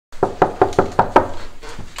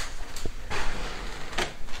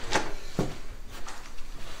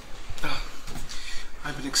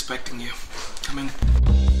expecting you. Come in.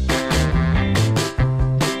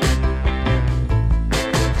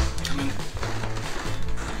 Come in.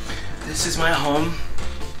 This is my home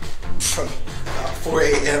from about 4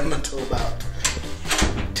 a.m. until about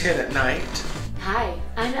 10 at night. Hi,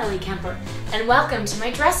 I'm Ellie Kemper, and welcome to my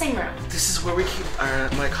dressing room. This is where we keep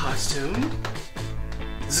my costume.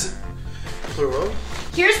 Plural.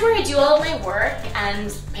 Here's where I do all of my work and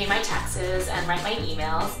pay my taxes and write my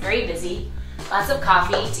emails. Very busy. Lots of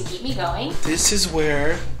coffee to keep me going. This is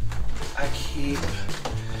where I keep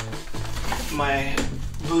my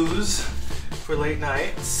booze for late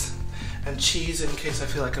nights and cheese in case I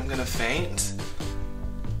feel like I'm gonna faint.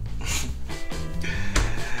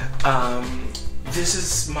 This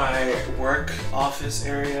is my work office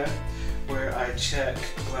area where I check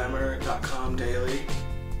Glamour.com daily.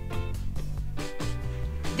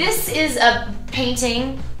 This is a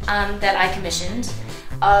painting that I commissioned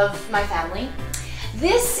of my family.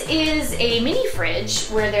 This is a mini fridge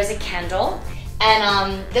where there's a candle,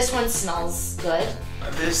 and this one smells good.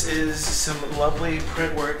 This is some lovely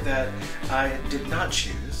print work that I did not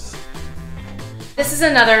choose. This is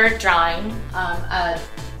another drawing.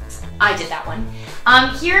 I did that one.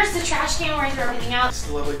 Here's the trash can where I throw everything out. This is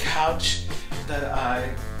the lovely couch that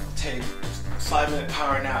I take 5-minute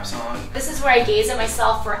power naps on. This is where I gaze at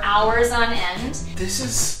myself for hours on end. This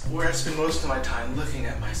is where I spend most of my time looking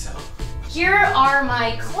at myself. Here are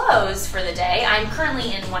my clothes for the day. I'm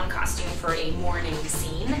currently in one costume for a morning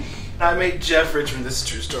scene. I made Jeff Richmond, this is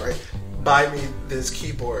a true story, buy me this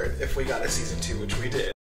keyboard if we got a season 2, which we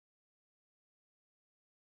did.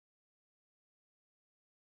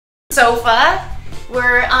 Sofa,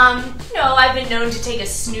 where, you know, I've been known to take a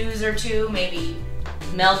snooze or two, maybe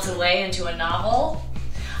melt away into a novel.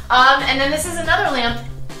 And then this is another lamp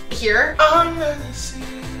here. Under the sea.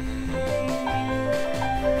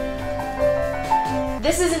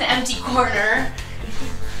 This is an empty corner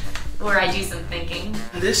where I do some thinking.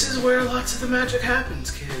 This is where lots of the magic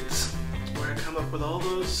happens, kids. Where I come up with all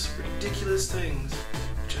those ridiculous things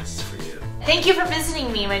just for you. Thank you for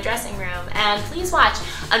visiting me in my dressing room, and please watch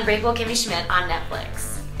Unbreakable Kimmy Schmidt on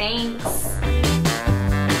Netflix. Thanks.